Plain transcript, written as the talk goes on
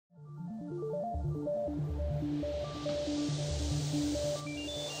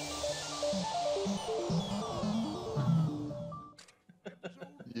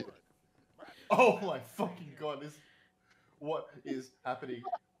Oh my fucking god! What is happening?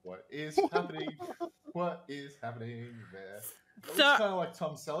 What is happening? What is happening there? That looks So, kind of like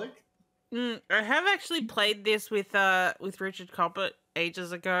Tom Selleck. I have actually played this with Richard Coppett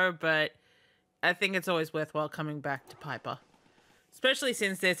ages ago, but I think it's always worthwhile coming back to Piper. Especially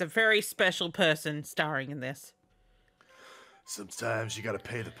since there's a very special person starring in this. Sometimes you gotta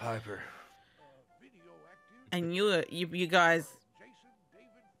pay the piper. And you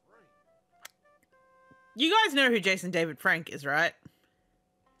guys know who Jason David Frank is, right?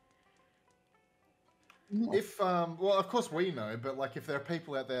 If well, of course we know, but like if there are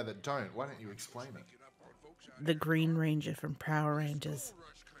people out there that don't, why don't you explain it? The Green Ranger from Power Rangers.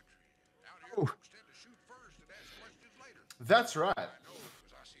 Ooh. That's right.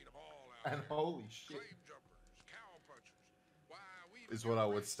 And holy shit, is what I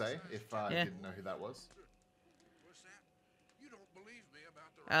would say if I didn't know who that was.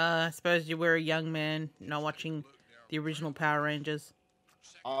 I suppose you were a young man not watching the original Power Rangers.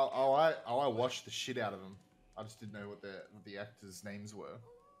 I watched the shit out of them. I just didn't know what the actors' names were.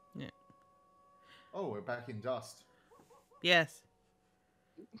 Yeah. Oh, we're back in Dust. Yes.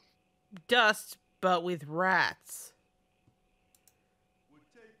 Dust, but with rats. We're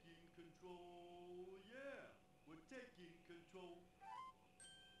taking control, yeah. We're taking control.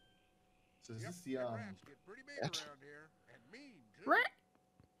 So is this the Rat.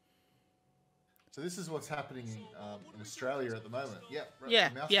 So this is what's happening in Australia at the moment. Yep. Yeah,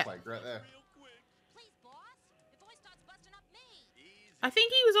 the mouse yeah. plague right there. I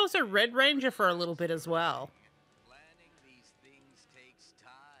think he was also Red Ranger for a little bit as well.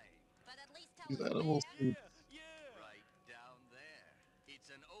 These animals seem Right down there. It's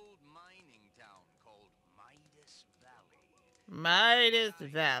an old mining town called Midas Valley. Midas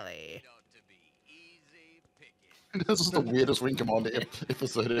Valley. It ought to be easy picking. this is the weirdest Ring Commander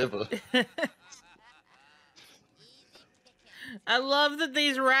episode ever. I love that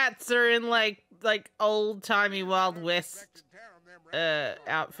these rats are in like old timey Wild West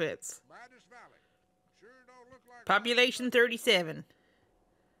outfits. Population 37.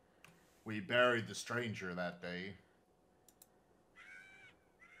 We buried the stranger that day.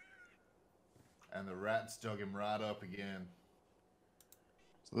 And the rats dug him right up again.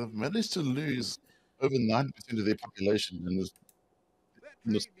 So they've managed to lose over 90% of their population in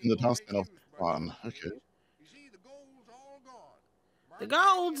the time span of one. Okay. The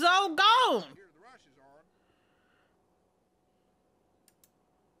gold's all gone.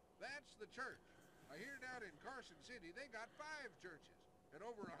 That's the church. I hear down in Carson City they got 5 churches and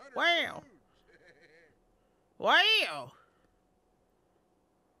over 100 Wow. saloons. Wow.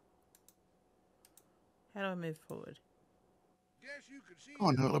 How do I move forward? Guess you could see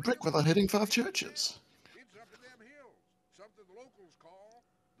Oh no, a brick without hitting 5 churches. it's up in them hills. Something the locals call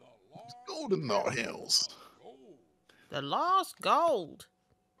the Lost Gold in the hills. Gold. The Lost Gold.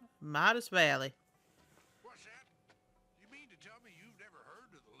 Midas Valley. What's that? You mean to tell me you've never heard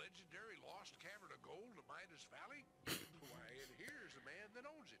of the legendary Lost Cavern of Gold of Midas Valley? Why, and here's the man that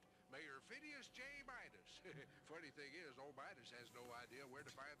owns it, Mayor Phineas J. Midas. Funny thing is, old Midas has no idea where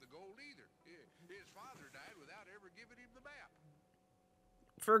to find the gold either. His father died without ever giving him the map.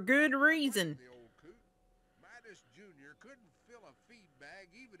 For good reason. The old coot. Midas Jr. couldn't fill a feed bag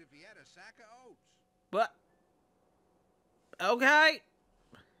even if he had a sack of oats. What? Okay.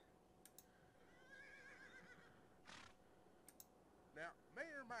 Now,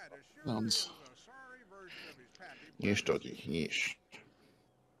 Mayor Midas sure Sounds- is a sorry version of his pappy. Yes, doggy, yes.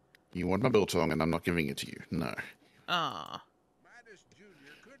 You want my biltong and I'm not giving it to you. No. Ah. Midas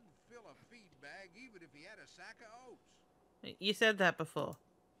Jr. couldn't fill a feed bag even if he had a sack of oats. You said that before.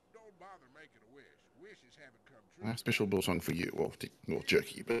 Don't bother making a wish. Wishes haven't come I have true. special biltong for you. Well,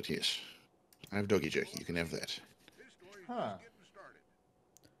 jerky, but yes. I have doggy jerky. You can have that. This story's Huh. just getting started.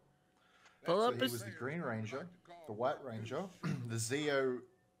 Pull So up he a... was the Green Ranger, the White Ranger, the Zeo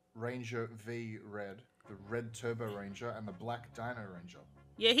Ranger V Red, the Red Turbo Ranger, and the Black Dino Ranger.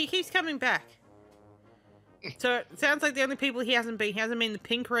 Yeah, he keeps coming back. So it sounds like the only people he hasn't been the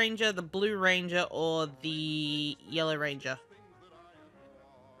Pink Ranger, the Blue Ranger, or the Yellow Ranger.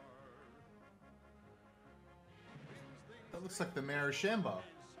 That looks like the Mayor of Shamba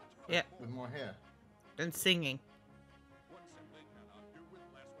Yeah, with more hair. and singing. What simply cannot do with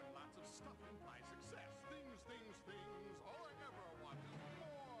less when lots of stuff implies success. Things. All I ever want is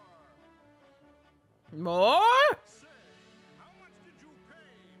more. More? Say, how much did you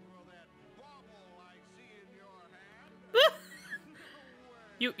pay for that bauble I see in your hand?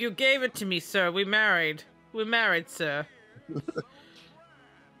 No way. You gave it to me, sir. We married. We're married, sir. Oh, the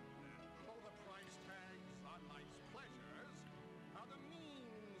price tags on life's pleasures are the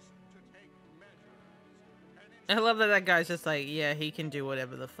means to take many I love that that guy's just like, yeah, he can do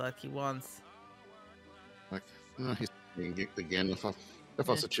whatever the fuck he wants. Like, no, he's being geeked again. If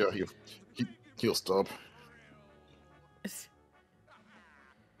I secure, he'll stop.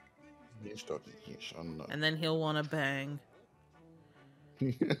 He's talking. He's on the. And then he'll want to bang. It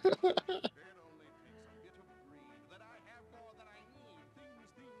only takes a bit of greed that I have more than I need.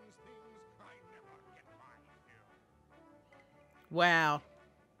 Things. I never get my fill. Wow.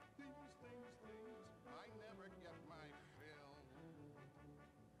 I never get my fill.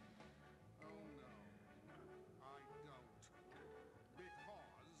 Oh no,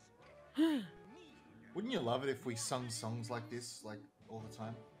 I don't. Because Wouldn't you love it if we sung songs like this, like, all the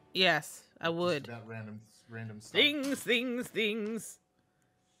time? Yes, I Just would. about random stuff. Things.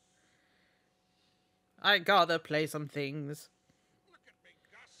 I gotta play some things. look at me,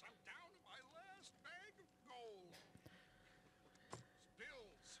 Gus. I'm down to my last bag of gold.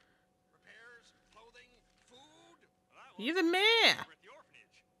 Bills, repairs, clothing, food. You're the mayor. Over at the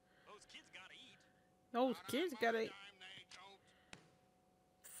orphanage. Those kids gotta eat. Those kids gotta Time they don't.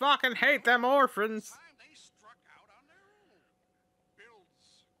 fucking hate them orphans. Time they struck out on their own.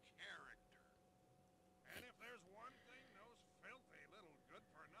 Builds character. And if there's one thing those filthy little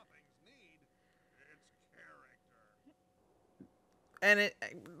good-for-nothings need, it's character. And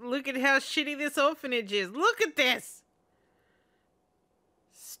look at how shitty this orphanage is. Look at this.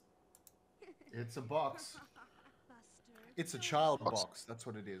 It's a box. Buster. It's a child box. That's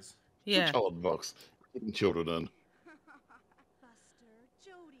what it is. Yeah. Child box. Putting children in. Buster,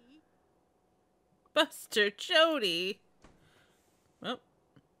 Jody. Buster Jody. Well,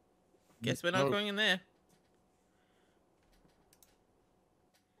 guess we're not No. going in there.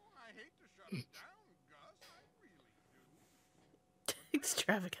 I hate to shut it down, Gus. I really do.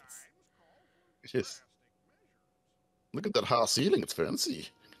 Extravagance. Times call for Yes. drastic measures. Look at that high ceiling. It's fancy.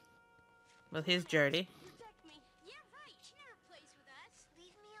 Well, here's Jody. Protect me. Yeah, right. She never plays with us.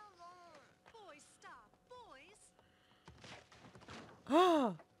 Leave me alone. Boys, stop. Boys.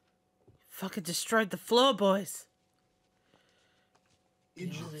 Oh, fucking destroyed the floor, boys. You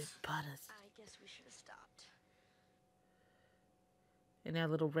Idiots. little butters. I guess we should have stopped. In our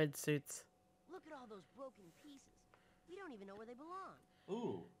little red suits. Look at all those broken pieces. We don't even know where they belong.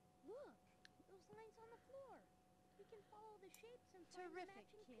 Ooh. Look, those lines on the floor. We can follow the shapes and find the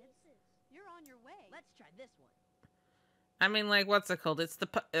matching pieces. You're on your way. Let's try this one. I mean, like, what's it called? It's the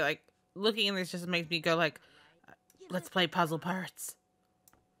like looking at this just makes me go like, let's play Puzzle Pirates.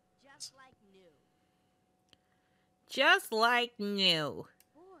 Just like new. Just like new.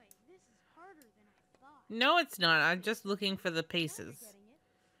 Boy, this is harder than I thought. No, it's not. I'm just looking for the pieces. Getting it?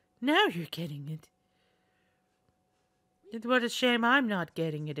 Now you're getting it. What a shame I'm not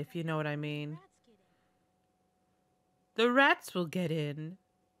getting it, if you know what I mean. Rats get in. The rats will get in.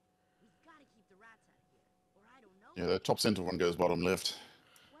 We've got to keep the rats out of here, or I don't know. Yeah, the top center one goes bottom left.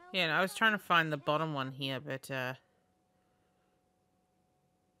 Well, Yeah, and I was trying to find the bottom one here, but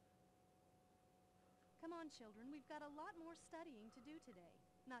Come on, children. We've got a lot more studying to do today.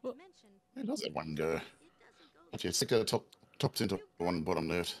 Not Well- to mention, Where does that one go? it doesn't go. Okay, stick to the top center one bottom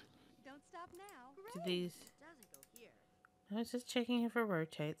left. don't stop now. do these. It doesn't go here. I was just checking if it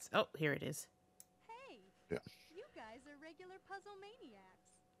rotates. Oh, here it is. Hey! Yeah. You guys are regular puzzle maniacs.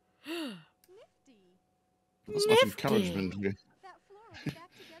 Nifty. That's enough Nifty. encouragement. Yeah. That floor will be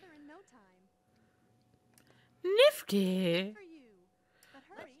back together in no time. Nifty. For you. But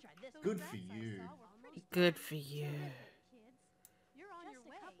hurry. Let's try this those Good rats for I you. saw were pretty Good fast. for you. Kids, you're on your Just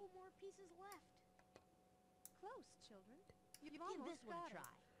way. a couple more pieces left. Close, children. You've Give almost this one got a it. try.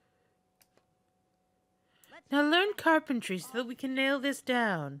 Let's Now try learn that. carpentry so that we can nail this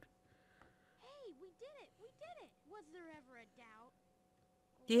down. Hey, we did it! We did it! Was there ever a doubt?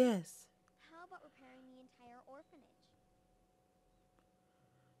 Yes. How about repairing the entire orphanage?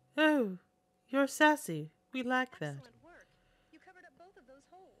 Oh, you're sassy. We like that. Excellent work. You covered up both of those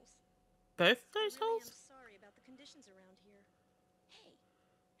holes. Both those I really holes? am sorry about the conditions around here. Hey,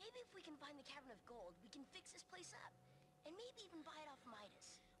 maybe if we can find the Cavern of Gold, we can fix this place up. And maybe even buy it off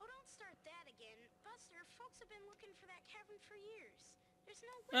Midas. Oh, don't start that again. Buster, folks have been looking for that cavern for years. There's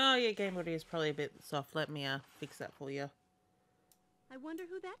no way. Oh, yeah, Game Audio is probably a bit soft. Let me fix that for you. I wonder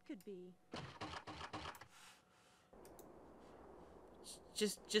who that could be.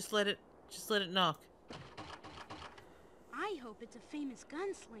 Just let it knock. I hope it's a famous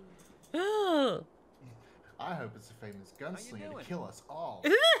gunslinger. Oh. I hope it's a famous gunslinger to doing? kill us all.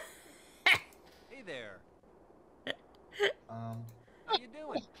 Hey there. Um, How you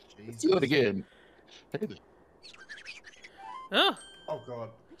doing? Let's do it again. Hey, Oh, Oh god.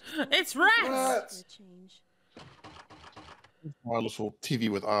 it's rats. Rats! For a change. my little TV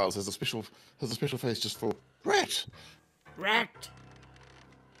with eyes has a special face just for Rat! Rat.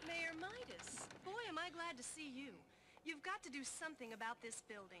 Mayor Midas, boy, am I glad to see you. You've got to do something about this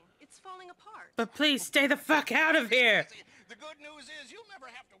building. It's falling apart. But please stay the fuck out of here. The good news is you'll never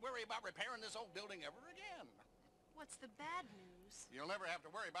have to worry about repairing this old building ever again. What's the bad news? You'll never have to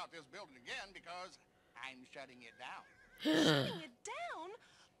worry about this building again because I'm shutting it down. Shutting it down?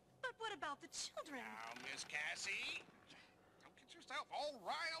 But what about the children? Now, Miss Cassie, don't get yourself all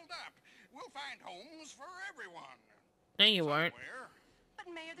riled up. We'll find homes for everyone. No, you won't. Somewhere. But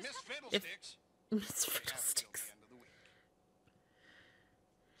Mayor, there's Miss nothing... Fiddlesticks. Miss we have till Fiddlesticks. the end of the week.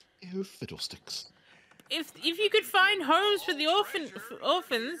 Ew, fiddlesticks. If you could find homes for the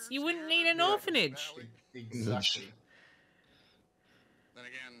orphans, you wouldn't need an orphanage. Exactly. Then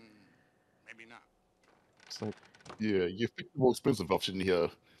again, maybe not. It's like, yeah, you picked the more expensive option here.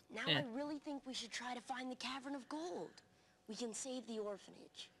 Now Yeah. I really think we should try to find the Cavern of Gold. We can save the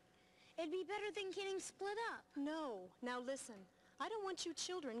orphanage. It'd be better than getting split up. No. Now listen. I don't want you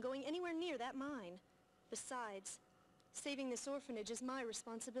children going anywhere near that mine. Besides, saving this orphanage is my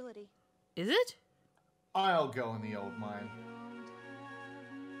responsibility. Is it? I'll go in the old mine.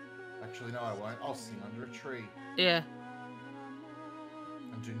 Actually, no, I won't. I'll sing under a tree Yeah.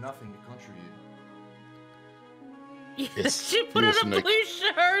 and do nothing to contribute. Yes, She put yes, on a Nick. blue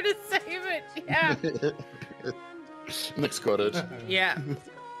shirt to save it. Yeah. Nick's got it. Yeah.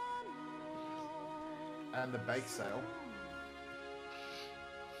 And the bake sale.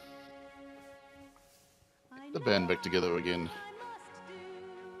 The band back together again.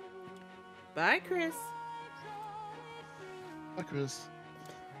 Bye, Chris. Hi, Chris.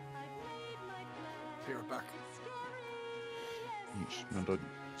 Be right back. Yeesh, my dog.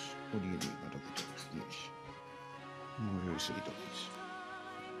 What do you mean, my dog? Yeesh. Oh, very silly doggies.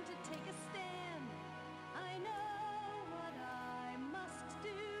 To take a stand. I know what I must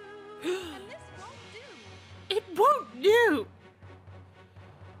do. And this won't do. It won't do.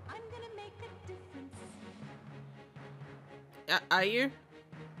 I'm gonna make a difference. Are you?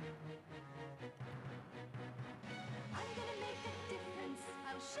 I'm gonna make a difference.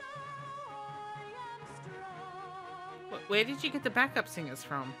 I'll show I am strong. Where did you get the backup singers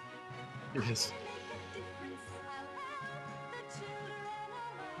from? Yes. Make a difference. I'll help the children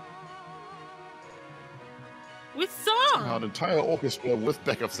along. With Somehow song. an entire orchestra with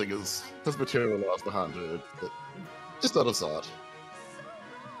backup singers has materialized behind her. Just out of sight.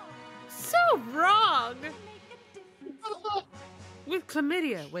 So wrong. Make a difference. With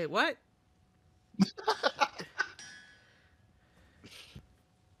chlamydia. Wait, what?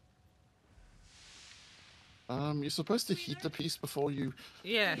 You're supposed to heat the piece before you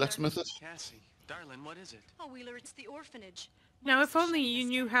Yeah. blacksmith it. Cassie, darling, what is it? Oh, Wheeler, it's the orphanage. Now, if only you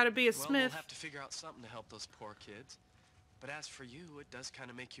knew how to be a Well, we'll smith. have to figure out something to help those poor kids. But as for you, it does kind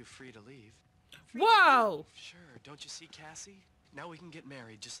of make you free to leave. Whoa! Sure, don't you see, Cassie? Now we can get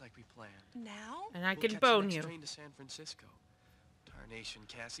married just like we planned. Now? And I We'll can catch bone the next you. train to San Francisco. Darnation,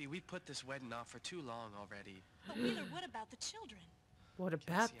 Cassie, we put this wedding off for too long already. But Wheeler, what about the children? What about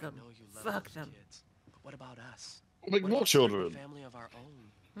Cassie, them? I know you love Fuck those them. kids. But what about us? Make What more about starting a children. family of our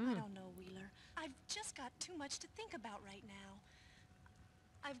own? I don't know, Wheeler. I've just got too much to think about right now.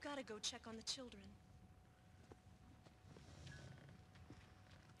 I've got to go check on the children.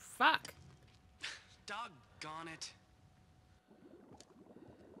 Fuck. Doggone it.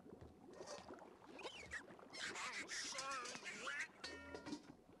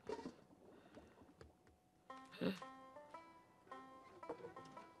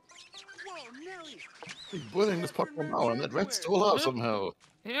 Whoa, Nelly! He's boiling this pot for an hour and that rat's still alive somehow.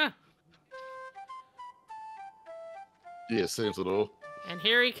 Yeah. Yeah, saves it all. And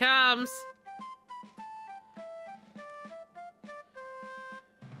here he comes.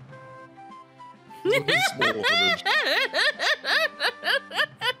 Small orphanage.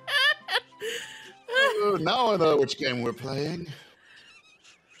 Oh, now I know which game we're playing.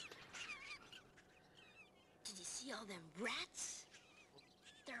 Did you see all them rats?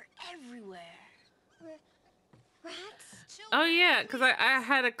 They're everywhere. Rats? Oh yeah, because I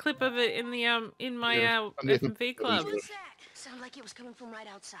had a clip of it in the in my Yeah, I mean, FMV club. What was that? Sounded like it was coming from right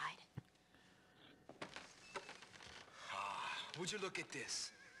outside. Would you look at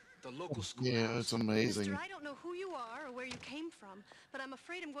this? The local school. Yeah, it's amazing. Mister, I don't know who you are or where you came from, but I'm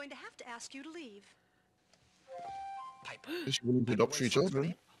afraid I'm going to have to ask you to leave. Piper. Is she willing to adopt 3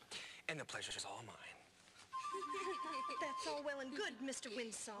 children? And the pleasure is all mine. That's all well and good, Mr.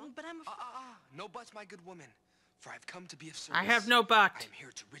 Windsong, but I'm No buts, my good woman. For I've come to be of service. I have no butt. I am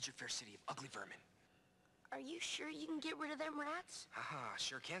here to rid your fair city of ugly vermin. Are you sure you can get rid of them rats? Haha,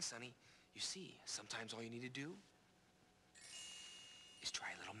 sure can, Sonny. You see, sometimes all you need to do is try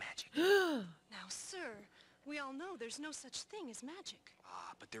a little magic. Now, sir, We all know there's no such thing as magic.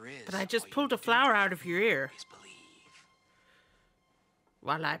 Ah, but there is. But I All just you pulled a need to flower do out of your ear is believe.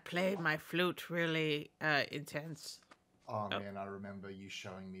 while I played my flute really intense. Oh man, I remember you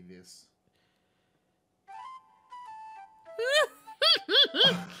showing me this.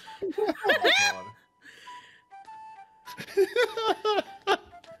 Oh god.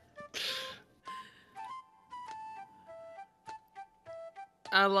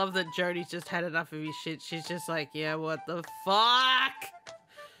 I love that Jodie's just had enough of his shit. She's just like, yeah, what the fuck?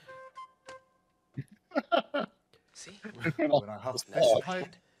 See? When I huff Nice this and pipe,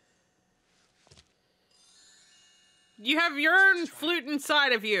 quiet. You have your own flute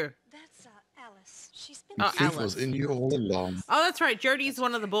inside of you. That's Alice. She's been. Oh, The thief Alice. was in you all along. Oh, that's right. Jodie's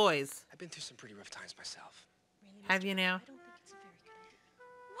one of the boys. I've been through some pretty rough times myself. Really, Have Mr. you now? I don't think it's a very good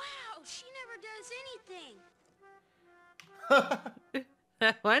idea. Wow, she never does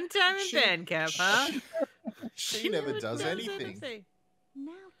anything. One time in She- band camp, huh? she never does anything.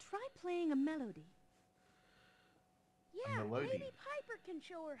 Now try playing a melody. Yeah, melody. maybe Piper can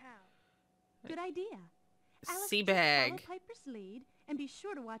show her how. Good idea. Alice, just Seabag. follow Piper's lead and be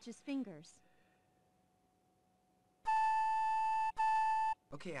sure to watch his fingers.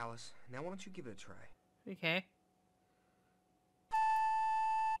 Okay, Alice. Now why don't you give it a try? Okay.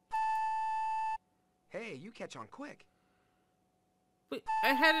 Hey, you catch on quick. Wait, I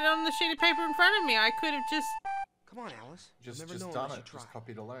had it on the sheet of paper in front of me. I could have just... Come on, Alice. You'll Just never know done unless it. you try. Just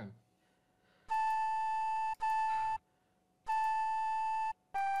copied alone.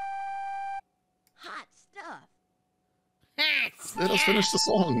 Hot stuff. Let us finish the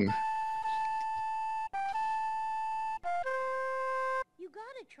song. You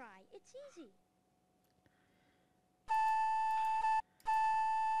gotta try. It's easy.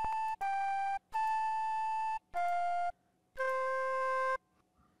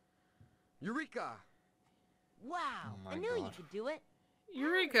 Eureka! Wow, Oh my I knew you God. could do it.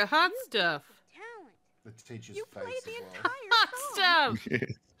 Eureka, hot stuff. Talent. The teacher's You face played as the well. entire Hot song.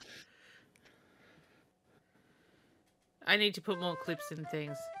 stuff! I need to put more clips in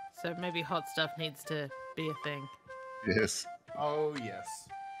things. So maybe hot stuff needs to be a thing. Yes. Oh yes.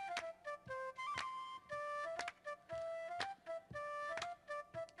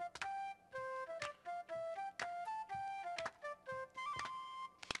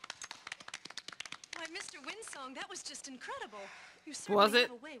 Why, Mr. Windsong, that was just incredible. You certainly Was it?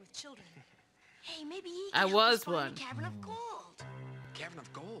 have a way with children. Hey, maybe he I can help us was find one. the Cavern of Gold. Cavern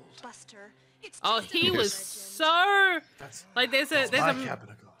of Gold. Buster, it's Oh, just he another was legend. so... That's Like, there's a... my There's a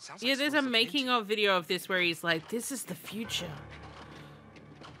cabinet. Sounds yeah, like there's a someone's looking making into of video of this where he's like, this is the future.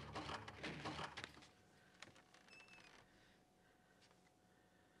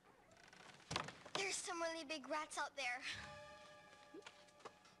 There's some really big rats out there.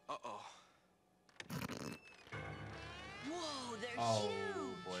 Uh-oh. Whoa, they're Oh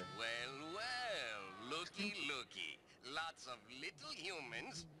huge. boy. Well, looky, looky. Lots of little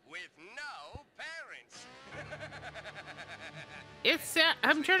humans with no parents. It's...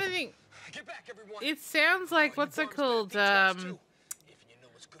 I'm trying to think... Get back, everyone! It sounds like... Oh, What's you it bugs called? better think twice, too. If you know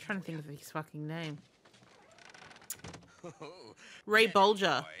what's good Trying to for think of his fucking name. Oh, Ray yeah,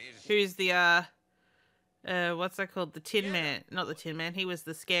 Bolger, boys. who's the what's that called? The Tin Man. Not the Tin Man. He was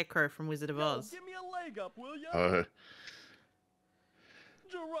the Scarecrow from Wizard of Oz. Give me a leg up, will ya?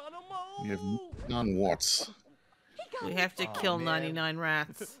 Geronimo! You have none watts. We have to Oh, kill man. 99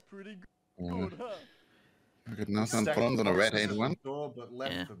 rats. Pretty Uh, good, huh? I got nothing Stacked problems on a rat boxes ain't at one. the door, but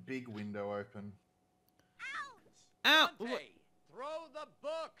left Yeah. the big window open. Oh, Dante, throw the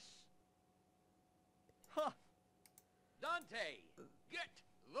books! Huh. Dante, Get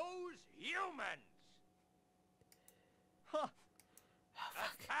those humans. huh.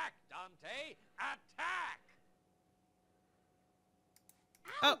 Attack, Dante! Attack!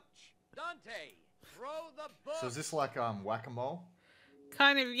 oh, Dante, throw the books! So is this like whack-a-mole?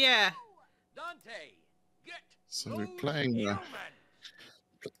 kind of, yeah. Dante, Get So those we're playing. humans.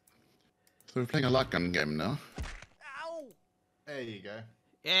 So we're playing a light gun game now. ow! There you go.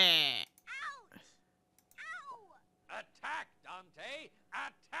 Yeah. Attack, Dante!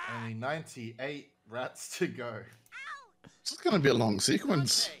 Attack! Only 98 rats to go. This is going to be a long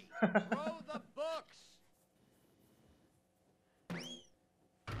sequence. Dante, throw the books!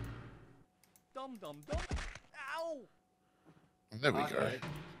 Dum dum dum! Ow! There we go. Okay.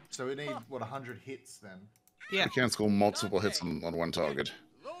 So we need, what, 100 hits then? Yeah. We can't score multiple hits on one target.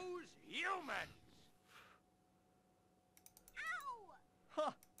 Those humans.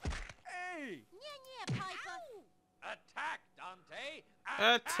 Huh. Hey! Yeah, Piper. Attack,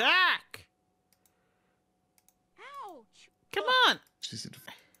 Dante! Attack! Ouch. Come on. Jeez,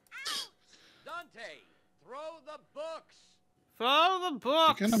 Dante, throw Follow the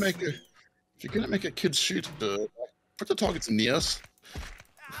books. If you're gonna make a kids shooter, put the targets near us,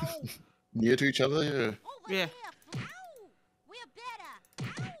 near to each other. Yeah. Yeah. We're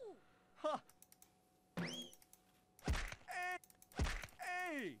better. Huh.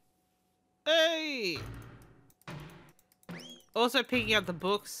 Hey! Hey. Also, picking up the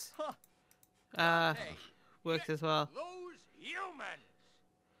books Hey, works as well. those humans!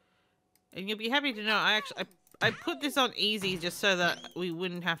 And you'll be happy to know I put this on easy just so that we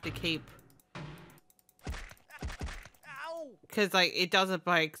wouldn't have to keep, Ow! because like it does it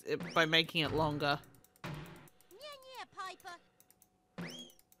by making it longer. Yeah, Piper.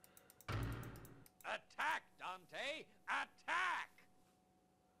 Attack, Dante! Attack!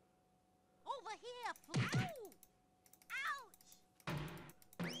 Over here, Flo. Ouch!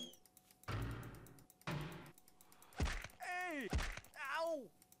 Hey! Ow!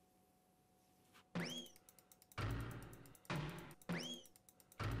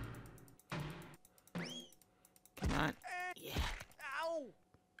 Come on. Yeah. Ow!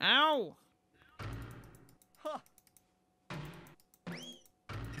 Ow. Huh.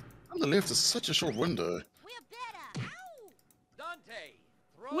 On the left is such a short window. We're better. Ow! Dante!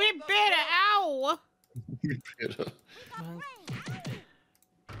 Throw We're the better. book. Ow. Better.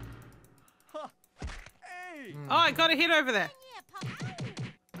 Huh. Hey! Oh, I got a hit over there.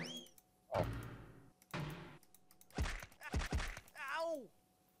 Ow!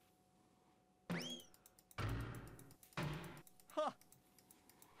 Huh.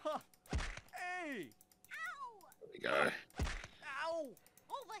 Huh. Hey! There we go. Ow!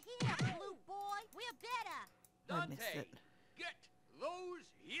 Over here, blue boy. We're better. I missed Dante! it. Get those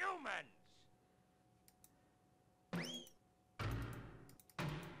humans!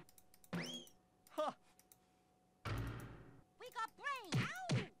 Huh. We got brains.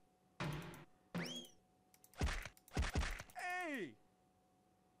 Ow! Hey!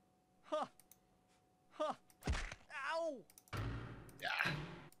 Huh. Huh. Ow! Yeah.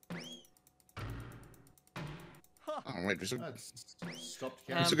 Huh. Oh wait, we still That's stopped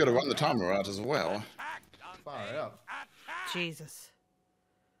Um, counting. got to run the timer out as well. Attack, Dante! Far out. Attack! Jesus.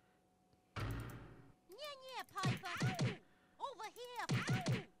 Yeah, Piper. Ow! Over here.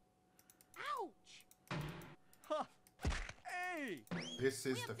 Ow! Ouch! Huh. Hey! This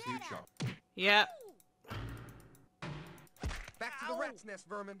is the future. Yep. Back to the rat's nest,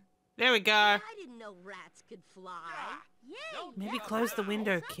 vermin. There we go. I didn't know rats could fly. Yay! Don't Maybe give close up the now.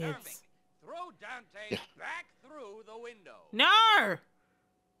 window, Irving, kids. throw Dante back through the window. No!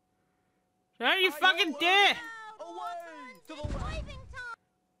 Don't you fucking dare! Away! To the left! Waving time.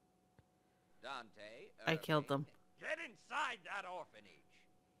 Dante, I killed them. get inside that orphanage.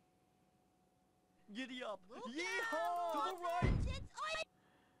 Giddy up. Look Yeehaw! out, To the orphans, right!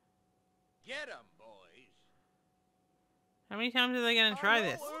 it's Get 'em, boys. How many times are they gonna try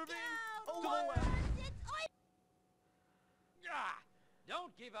Hello, this? Irving. out, To the left. orphans, it's Ah,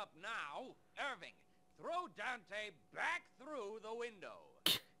 don't give up now. Irving, throw Dante back through the window.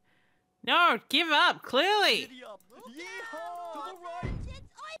 No, give up, clearly! Giddy up. Look Yeehaw! out, To the right! orphans, it's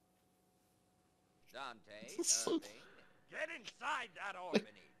Dante, So- Irving, get inside that orphanage.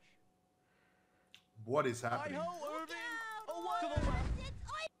 What is happening? Hi-ho, Irving! out, Away! To the left! it's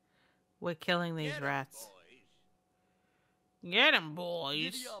We're killing these Get 'em, rats. boys. Get 'em,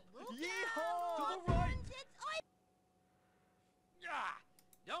 boys. Giddy up. Look Yeehaw! To out, the right! orphans, it's Ah,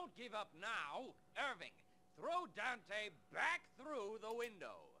 don't give up now. Irving, throw Dante back through the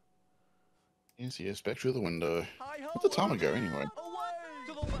window. Yes, back through the window. Hi-ho, Where'd the timer go Irving. anyway? Away!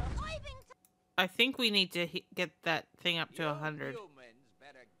 To the left! I think we need to get that thing up to You 100. humans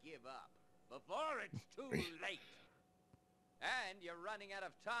better give up before it's too late. And you're running out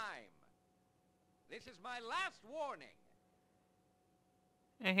of time. This is my last warning.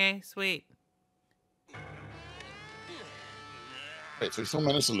 Okay, sweet. Wait, so we still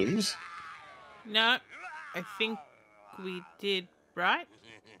managed to lose? No, I think we did, right?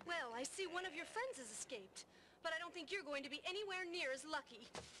 Well, I see one of your friends has escaped, but I don't think you're going to be anywhere near as lucky.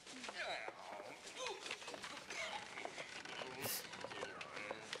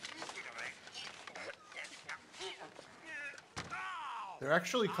 They're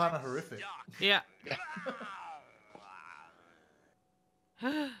actually kind of horrific. Yeah.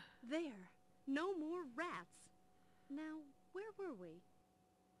 There. No more rats. Now, where were we?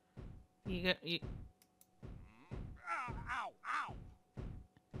 You. Ow, ow, ow!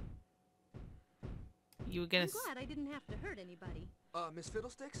 You were gonna. I'm glad I didn't have to hurt anybody. Miss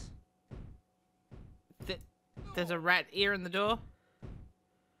Fiddlesticks? There's a rat ear in the door.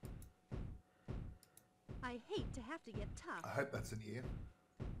 I hate to have to get tough. I hope that's an ear.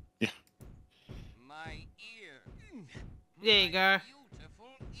 My ear. There you go.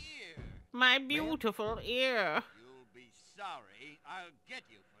 Beautiful ear. My beautiful ear. You'll be sorry. I'll get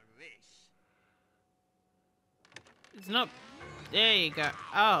you for this. It's not. There you go.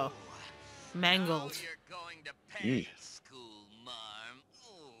 Oh. Mangled. Now you're going to Ew. pet school, Marm.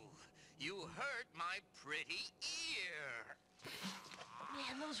 Ooh, you hurt my pretty ear.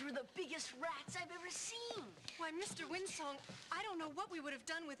 Man, those were the biggest rats I've ever seen. Why, Mr. Windsong, I don't know what we would have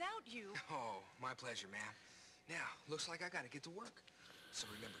done without you. Oh, my pleasure, ma'am. Now, looks like I gotta get to work. So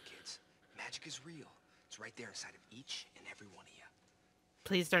remember, kids, magic is real. It's right there inside of each and every one of you.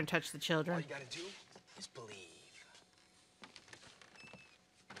 Please don't touch the All children. you gotta do is believe.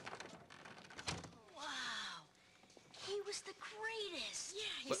 Wow. He was the greatest. Yeah,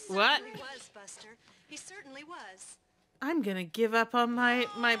 he What? certainly was, Buster. He certainly was. I'm gonna give up on my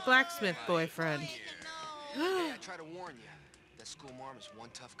blacksmith boyfriend. Hey, I try to warn you. That school marm is one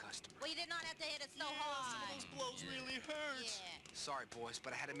tough customer. Well, you did not have to hit it so hard. Those blows really hurt. Sorry, boys,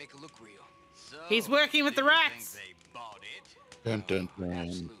 but I had to make it look real. So, He's working with the do you rats. think they bought it? Dun, dun, dun.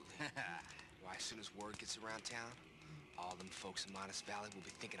 Absolutely. Why, as soon as word gets around town, all them folks in Midas Valley will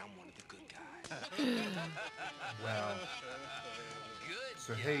be thinking I'm one of the good guys. Wow. Good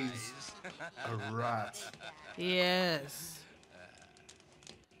So guys. he's a rat. Yes.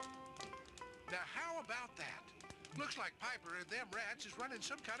 Now, how about that? Looks like Piper and them rats is running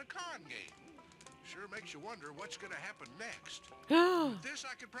some kind of con game. Sure makes you wonder what's gonna happen next. This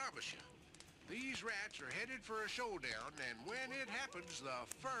I can promise you. These rats are headed for a showdown, and when it happens, the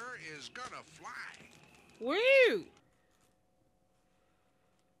fur is gonna fly. Woo!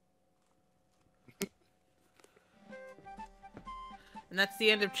 And that's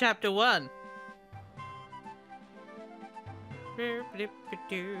the end of chapter 1.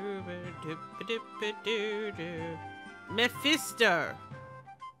 Mephisto.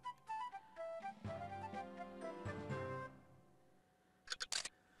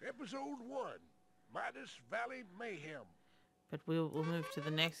 Episode 1, Midas Valley Mayhem. But we'll move to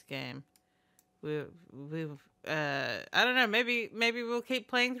the next game. We've I don't know, maybe we'll keep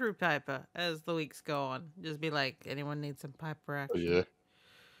playing through Piper as the weeks go on. Just be like, anyone needs some Piper Oh, action? yeah.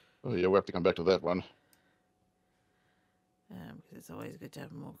 Oh, yeah, we have to come back to that one. Because it's always good to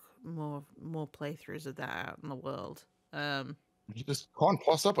have more playthroughs of that out in the world. You just can't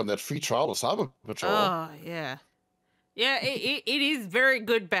pass up on that free trial of Cyber Patrol. Oh yeah, it is very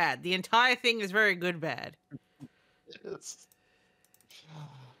good bad. The entire thing is very good bad. It's